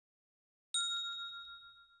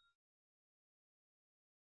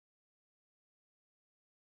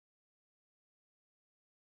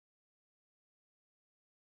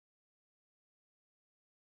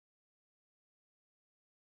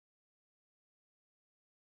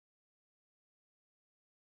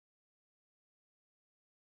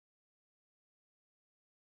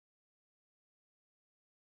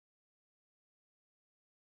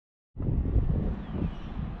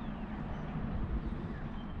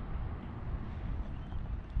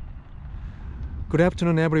Good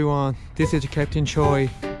afternoon, everyone. This is Captain Choi.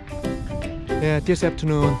 Yeah, this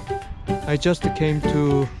afternoon I just came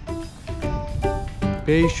to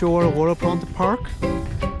Bayshore Waterfront Park.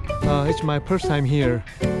 It's my first time here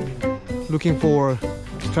looking for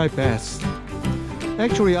striped bass.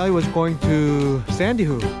 Actually, I was going to Sandy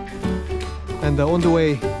Hook, and on the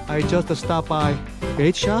way I just stopped by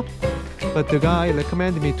bait shop, but the guy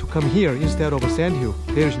recommended me to come here instead of Sandy Hook.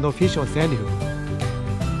 There is no fish on Sandy Hook.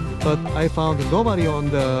 But I found nobody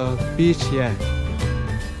on the beach yet.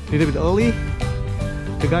 A little bit early.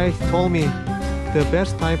 The guy told me the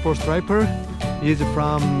best time for striper is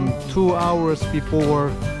from 2 hours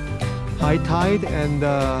before high tide and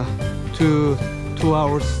to 2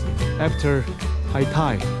 hours after high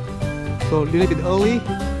tide. So a little bit early,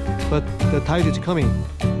 but the tide is coming.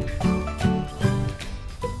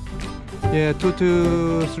 Yeah, 2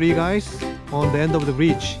 to 3 guys on the end of the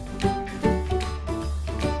bridge.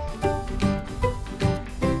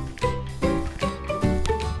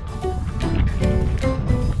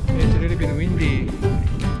 It's a little bit windy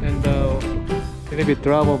and a little bit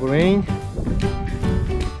drop of rain,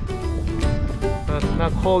 but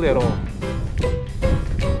not cold at all.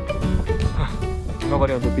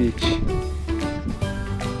 Nobody on the beach.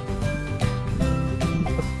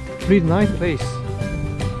 Pretty nice place.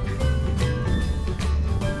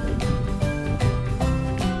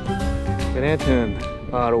 Manhattan,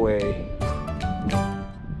 far away.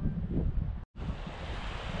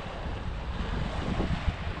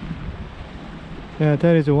 Yeah,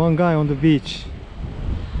 there is one guy on the beach.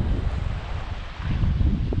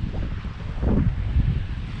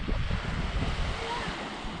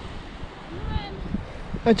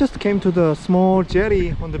 I just came to the small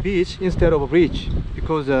jetty on the beach instead of a bridge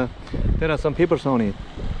because there are some people on it.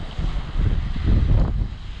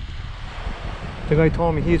 The guy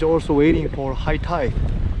told me he's also waiting for high tide.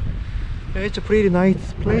 Yeah, it's a pretty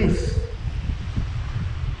nice place.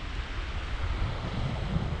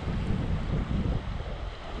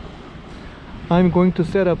 I'm going to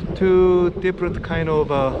set up 2 different kind of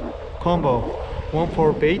combo. One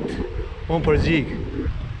for bait, one for jig.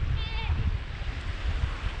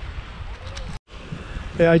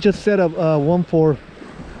 Yeah, I just set up one for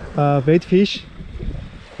bait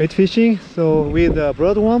fishing. So with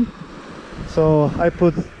broadworm. So I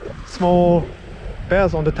put small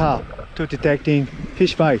bells on the top to detecting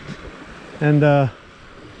fish bite. And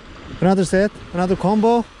another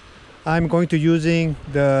combo, I'm going to using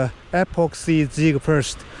the epoxy jig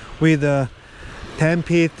first with a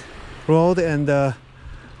 10-feet rod and a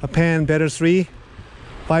Pan Better 3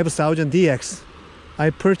 5000 DX. I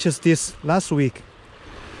purchased this last week.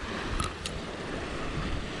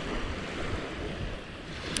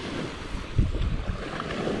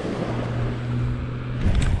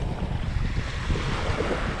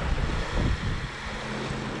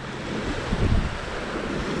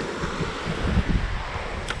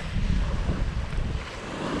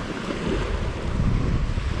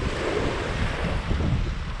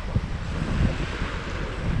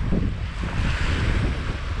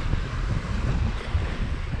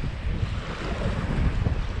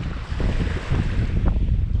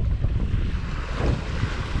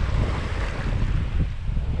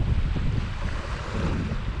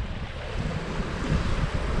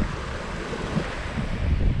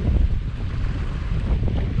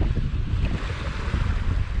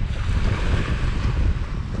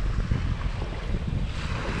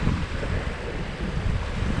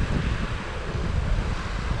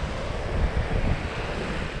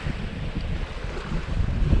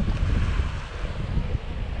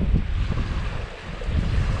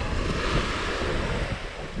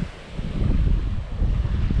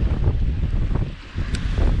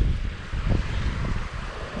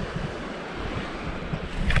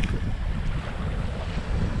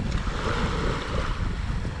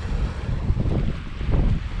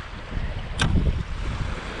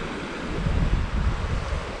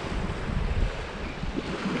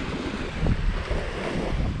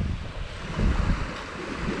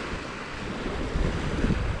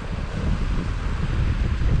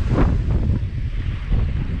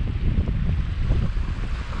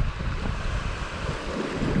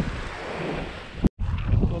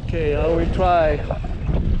 Okay, I will try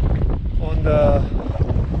on the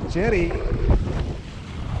jetty.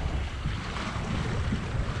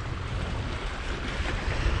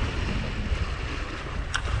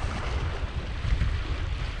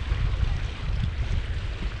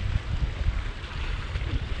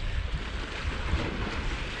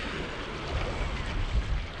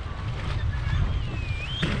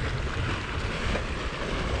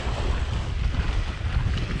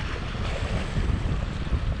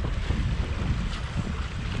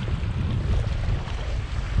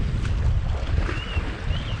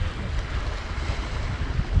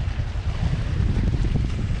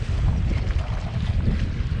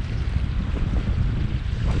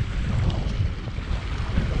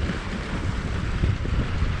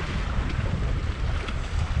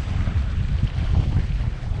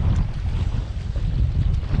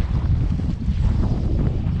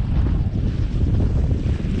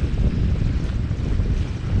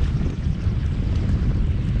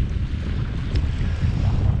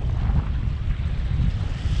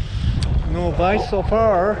 bye so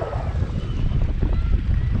far.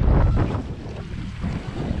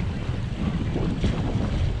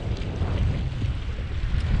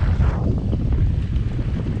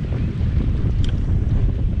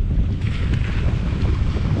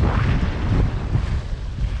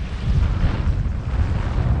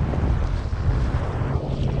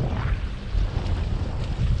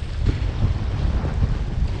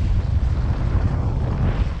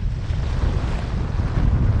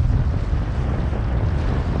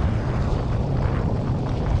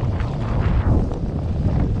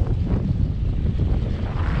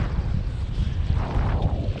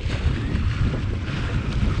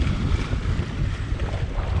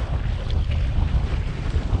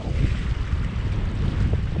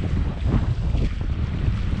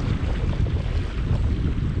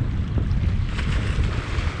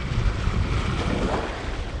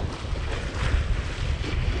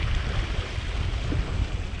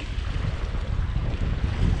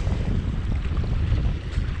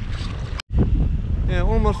 Yeah,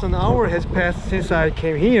 almost an hour has passed since I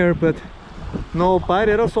came here, but no bite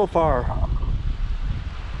at all so far.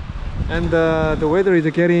 And the weather is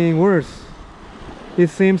getting worse. It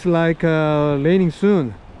seems like raining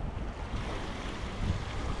soon.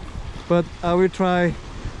 But I will try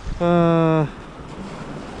 2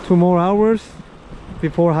 more hours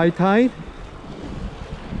before high tide.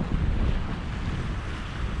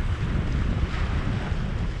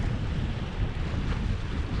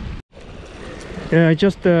 Yeah, I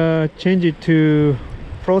just changed it to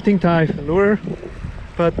floating type lure,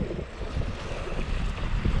 but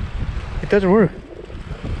it doesn't work.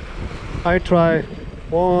 I try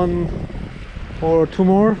 1 or 2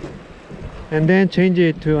 more and then change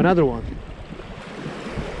it to another one.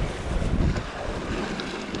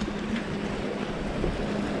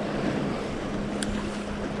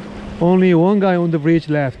 Only one guy on the bridge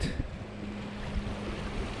left.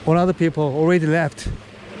 All other people already left.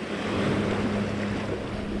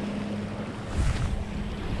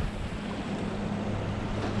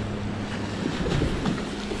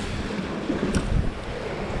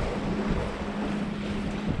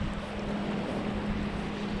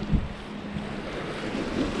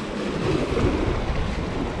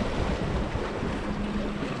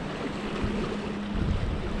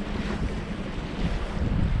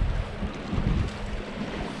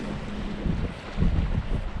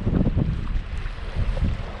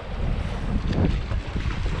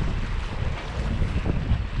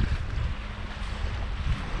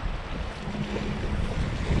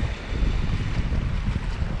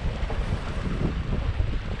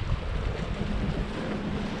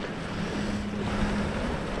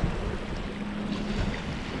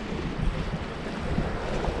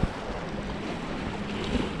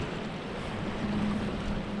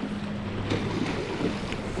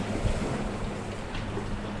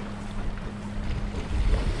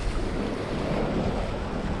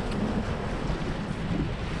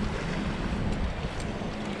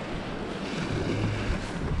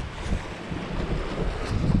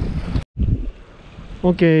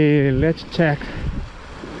 Okay, let's check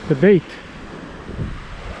the bait.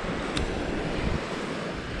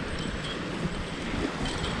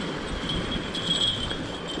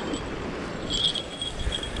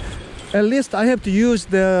 At least I have to use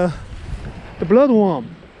the bloodworm.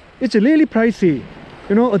 It's really pricey.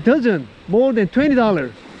 You know, a dozen, more than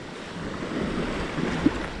 $20.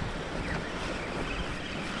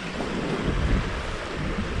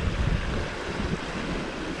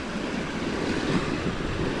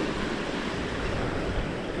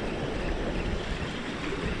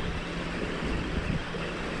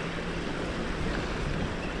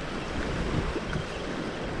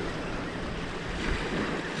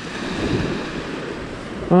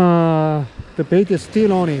 The bait is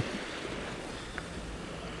still on it.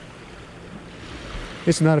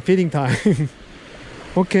 It's not a feeding time.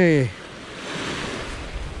 Okay.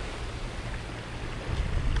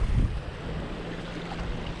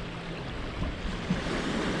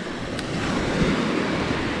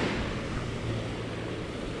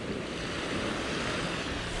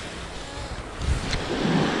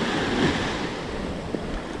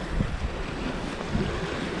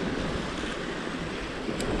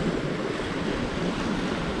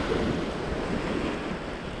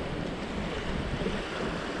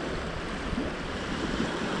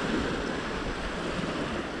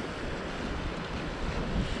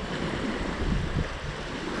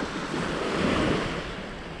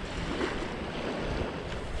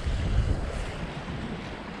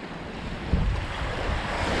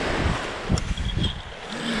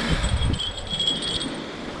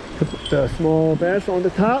 The small bass on the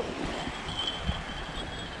top.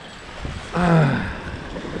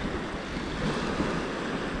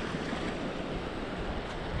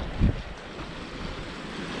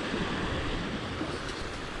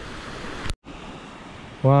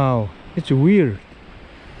 Wow, it's weird.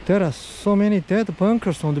 There are so many dead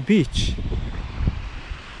bunkers on the beach.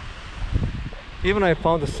 Even I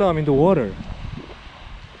found some in the water.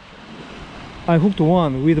 I hooked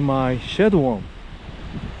one with my shed worm.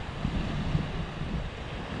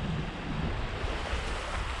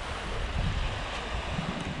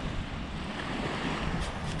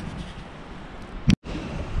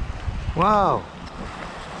 Wow!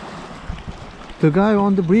 The guy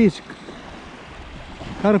on the bridge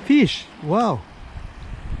got a fish. Wow!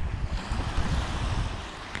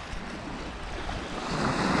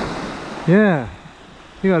 Yeah,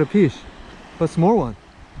 he got a fish, but small one,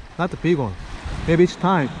 not the big one. Maybe it's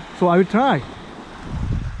time, so I will try.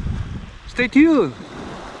 Stay tuned.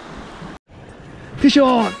 Fish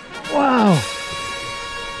on! Wow!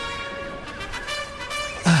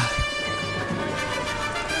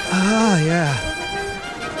 Yeah.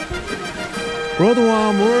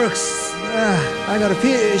 Broadworm works. I got a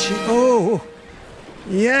fish. Oh,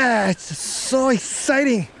 yeah, it's so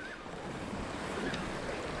exciting.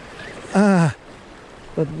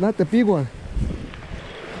 But not the big one.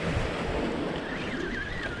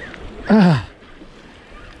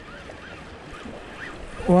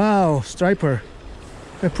 Wow, striper.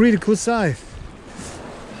 A pretty good size.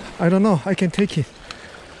 I don't know, I can take it.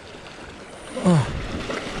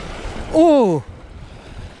 Oh!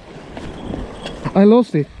 I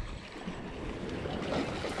lost it.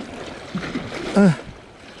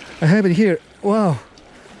 I have it here. Wow.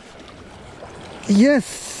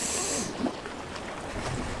 Yes!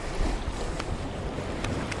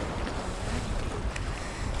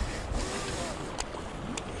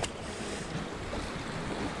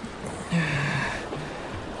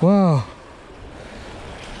 Wow.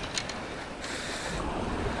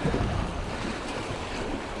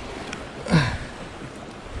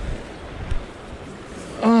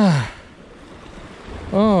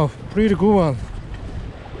 Oh, pretty good one.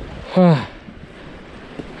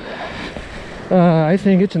 I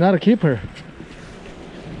think it's not a keeper.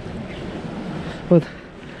 But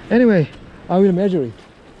anyway, I will measure it.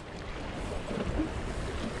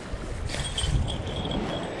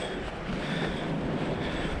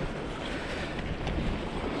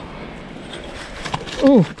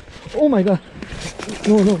 Oh my God.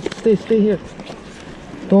 No, stay here.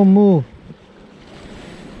 Don't move.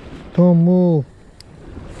 Don't move.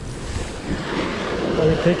 I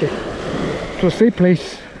will take it to a safe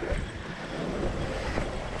place.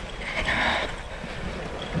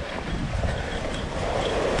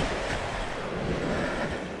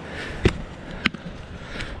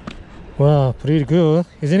 Wow, pretty good,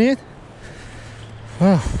 isn't it?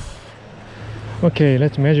 Wow. Okay,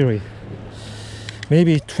 let's measure it.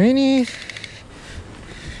 Maybe 20.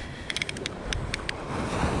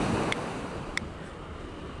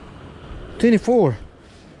 24.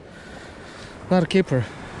 Not a keeper.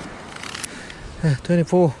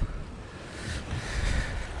 24.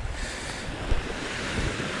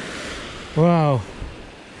 Wow.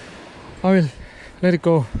 I will let it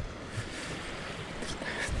go.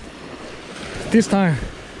 This time,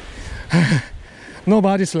 no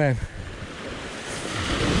body slam.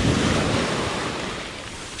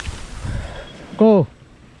 Go.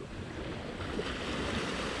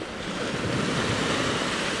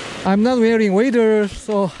 I'm not wearing waders,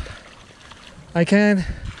 so I can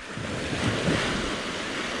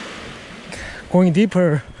going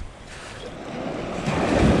deeper.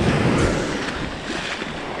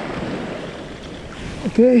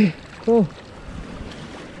 Okay, go.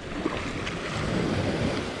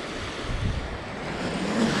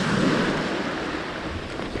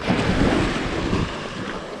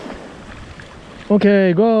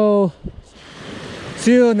 Okay, go.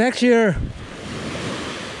 See you next year.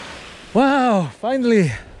 Wow,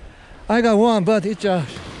 finally I got one, but it's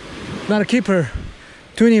not a keeper.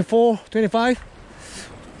 24, 25.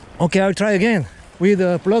 Okay, I'll try again with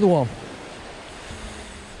a bloodworm.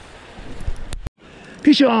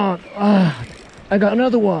 Fish on! I got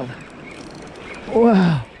another one.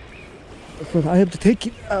 Wow. But I have to take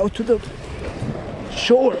it out to the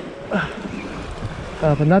shore.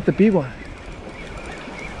 But not the big one.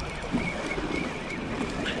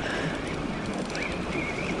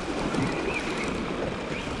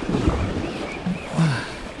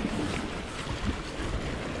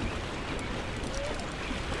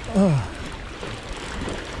 Oh,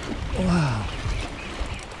 wow.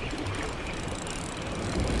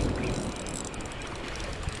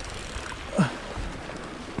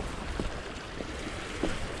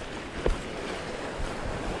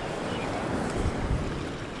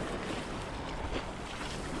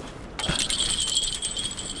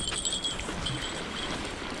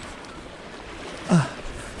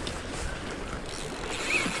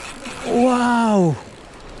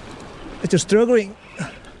 It's struggling.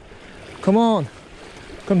 Come on,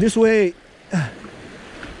 come this way.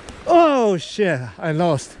 Oh shit, I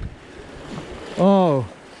lost. Oh,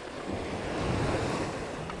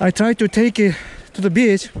 I tried to take it to the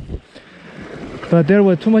beach, but there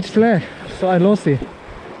was too much slack, so I lost it.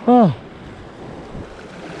 Oh,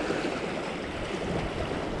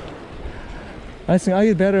 I think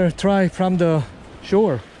I better try from the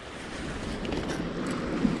shore.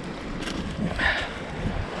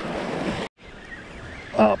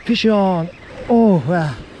 Oh, fish on. Oh,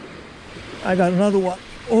 wow. I got another one.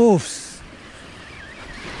 Oh.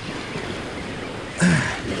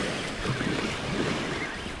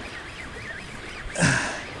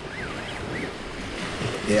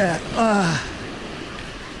 Yeah.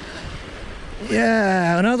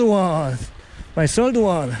 Yeah, another one. My third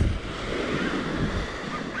one.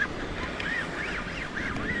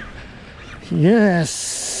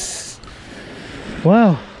 Yes.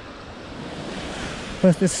 Wow.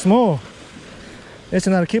 But it's small. It's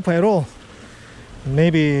not a keeper at all.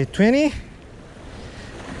 Maybe 20.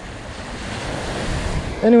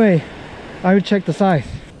 Anyway, I will check the size.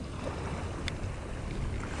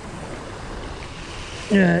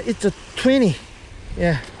 Yeah, it's a 20.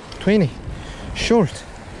 Yeah, 20. Short.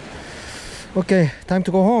 Okay, time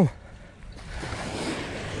to go home.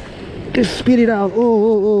 Just spit it out.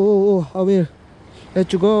 Oh, I will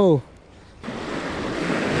let you go.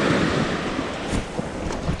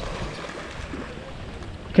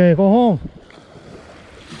 Okay, go home.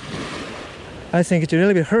 I think it's a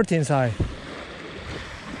little bit hurt inside.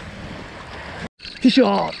 Fish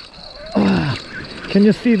on. Can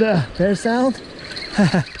you see the bear sound?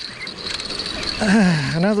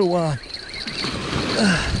 Another one.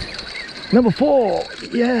 Number 4.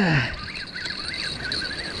 Yeah.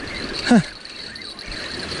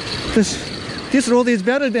 This rod is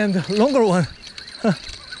better than the longer one.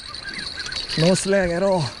 No slack at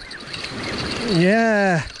all.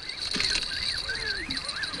 Yeah.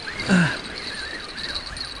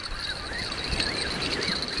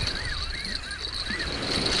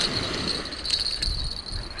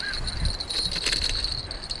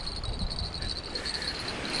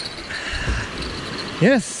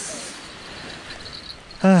 Yes.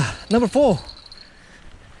 Number 4.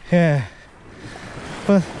 Yeah.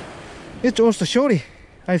 But it's also shorty,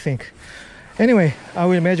 I think. Anyway, I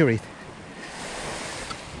will measure it.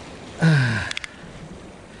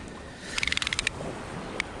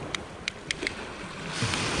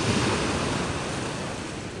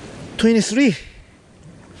 23.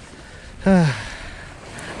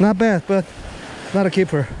 Not bad, but not a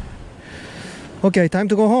keeper. Okay, time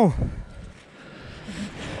to go home.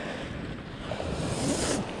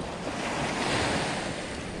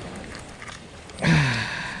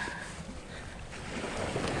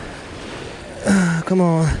 Come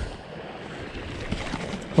on.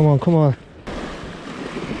 Come on, come on.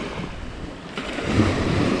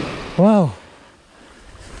 Wow.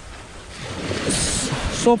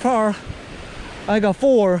 So far, I got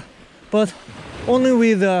 4, but only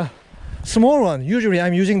with a small one. Usually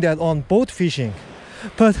I'm using that on boat fishing.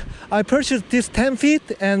 But I purchased this 10 feet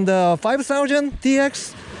and 5000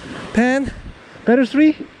 DX pan, better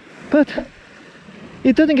 3, but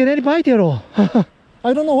it doesn't get any bite at all.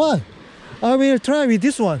 I don't know why. I will try with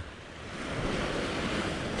this one.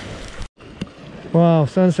 Wow,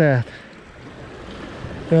 sunset.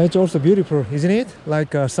 Yeah, it's also beautiful, isn't it?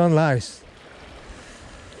 Like sunrise.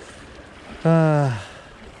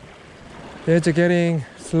 It's getting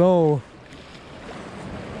slow.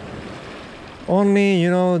 Only,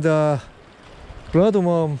 the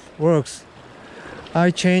bloodworm works. I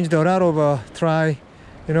changed a lot of try,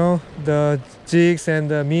 the jigs and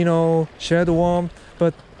the minnow, shadow worm,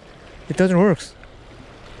 but it doesn't work.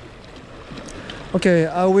 Okay,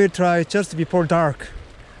 I will try just before dark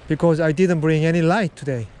because I didn't bring any light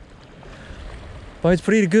today. But it's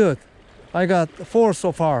pretty good. I got 4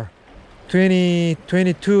 so far. 20,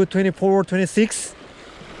 22, 24, 26.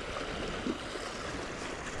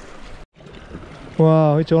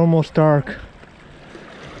 Wow, it's almost dark.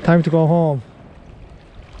 Time to go home.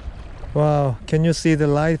 Wow, can you see the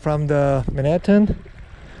light from the Manhattan?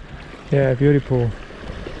 Yeah, beautiful.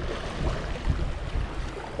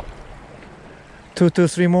 2 to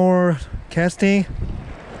 3 more casting.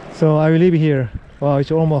 So I will leave here. Wow,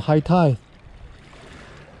 it's almost high tide.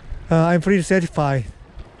 I'm pretty satisfied.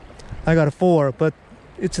 I got 4, but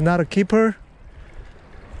it's not a keeper.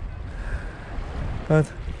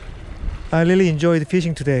 But I really enjoyed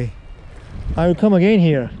fishing today. I will come again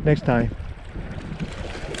here next time.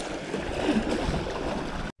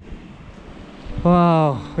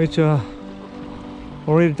 Wow, it's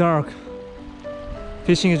already dark.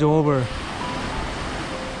 Fishing is over.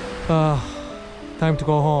 Time to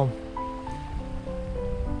go home.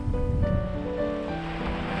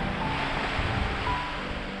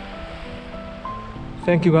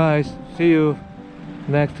 Thank you guys. See you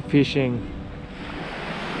next fishing.